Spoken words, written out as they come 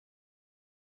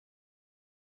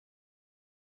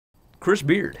Chris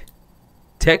Beard.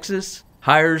 Texas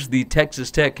hires the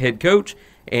Texas Tech head coach,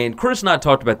 and Chris and I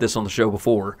talked about this on the show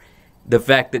before, the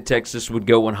fact that Texas would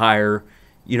go and hire,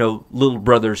 little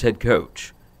brother's head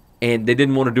coach. And they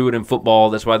didn't want to do it in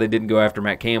football. That's why they didn't go after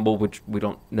Matt Campbell, which we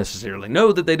don't necessarily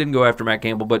know that they didn't go after Matt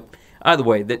Campbell. But either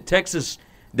way, that Texas,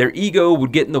 their ego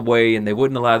would get in the way, and they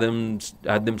wouldn't allow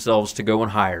themselves to go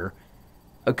and hire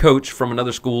a coach from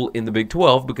another school in the Big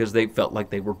 12 because they felt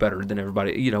like they were better than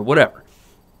everybody, whatever.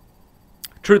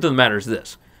 Truth of the matter is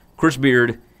this. Chris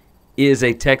Beard is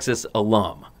a Texas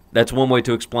alum. That's one way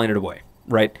to explain it away,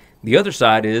 right? The other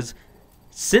side is,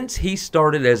 since he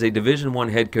started as a Division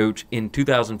I head coach in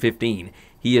 2015,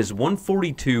 he is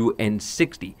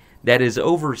 142-60. That is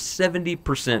over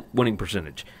 70% winning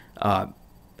percentage.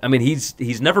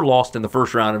 He's never lost in the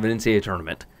first round of an NCAA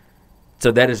tournament.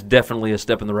 So that is definitely a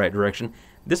step in the right direction.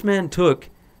 This man took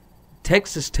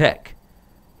Texas Tech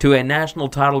to a national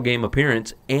title game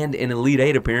appearance and an Elite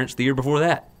Eight appearance the year before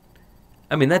that.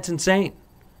 That's insane.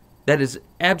 That is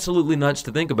absolutely nuts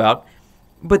to think about.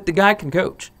 But the guy can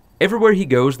coach. Everywhere he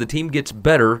goes, the team gets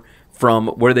better from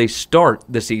where they start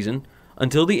the season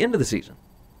until the end of the season.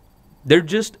 They're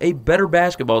just a better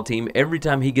basketball team every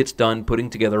time he gets done putting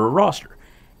together a roster.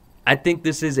 I think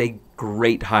this is a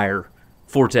great hire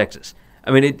for Texas.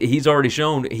 He's already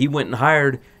shown he went and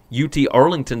hired UT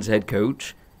Arlington's head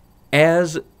coach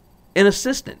as an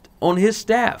assistant on his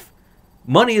staff.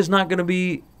 Money is not going to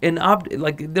be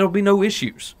there'll be no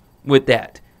issues with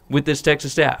that, with this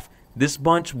Texas staff. This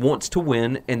bunch wants to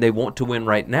win, and they want to win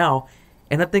right now,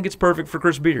 and I think it's perfect for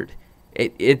Chris Beard.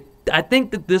 I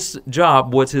think that this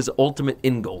job was his ultimate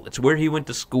end goal. It's where he went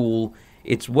to school.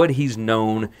 It's what he's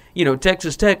known.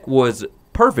 Texas Tech was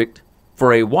perfect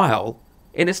for a while,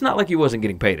 and it's not like he wasn't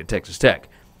getting paid at Texas Tech.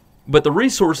 But the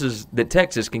resources that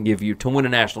Texas can give you to win a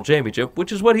national championship,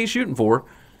 which is what he's shooting for,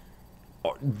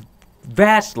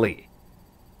 vastly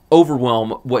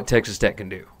overwhelm what Texas Tech can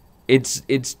do. It's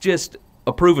just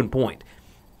a proven point.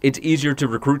 It's easier to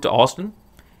recruit to Austin.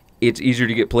 It's easier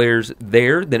to get players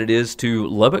there than it is to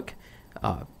Lubbock.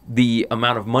 The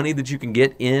amount of money that you can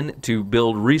get in to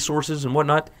build resources and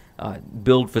whatnot,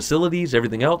 build facilities,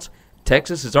 everything else,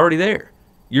 Texas is already there.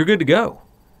 You're good to go.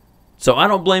 So I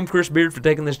don't blame Chris Beard for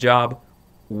taking this job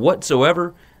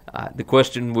whatsoever. The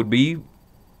question would be,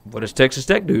 what does Texas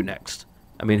Tech do next?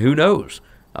 Who knows?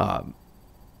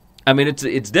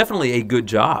 It's definitely a good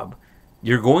job.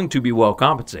 You're going to be well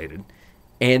compensated,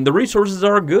 and the resources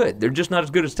are good. They're just not as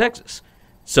good as Texas.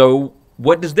 So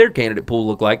what does their candidate pool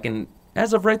look like? And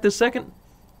as of right this second,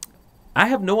 I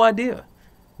have no idea.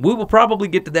 We will probably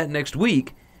get to that next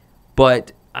week,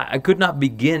 but I could not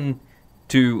begin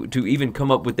to even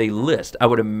come up with a list. I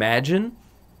would imagine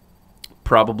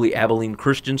probably Abilene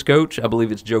Christian's coach. I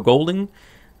believe it's Joe Golding.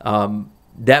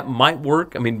 That might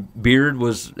work. Beard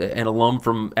was an alum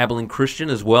from Abilene Christian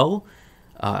as well.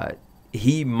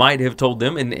 He might have told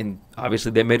them, and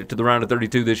obviously they made it to the round of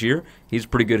 32 this year. He's a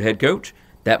pretty good head coach.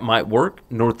 That might work.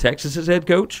 North Texas's head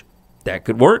coach, that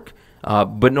could work.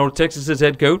 But North Texas's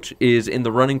head coach is in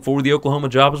the running for the Oklahoma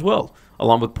job as well,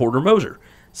 along with Porter Moser.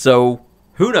 So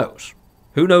who knows?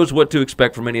 Who knows what to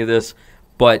expect from any of this?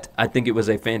 But I think it was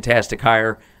a fantastic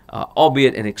hire,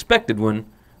 albeit an expected one,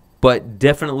 but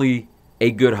definitely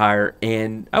a good hire.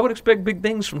 And I would expect big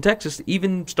things from Texas,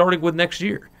 even starting with next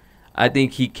year. I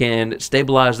think he can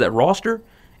stabilize that roster,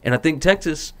 and I think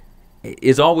Texas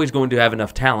is always going to have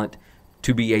enough talent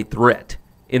to be a threat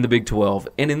in the Big 12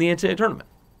 and in the NCAA tournament.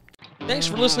 Thanks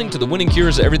for listening to the Winning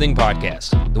Cures Everything podcast.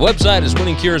 The website is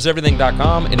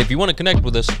winningcureseverything.com, and if you want to connect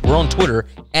with us, we're on Twitter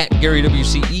at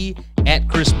GaryWCE, at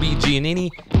Chris B. Giannini,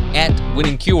 at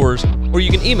Winning Cures, or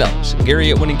you can email us,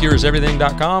 Gary at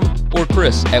winningcureseverything.com or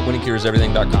Chris at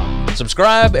winningcureseverything.com.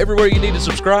 Subscribe everywhere you need to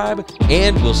subscribe,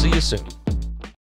 and we'll see you soon.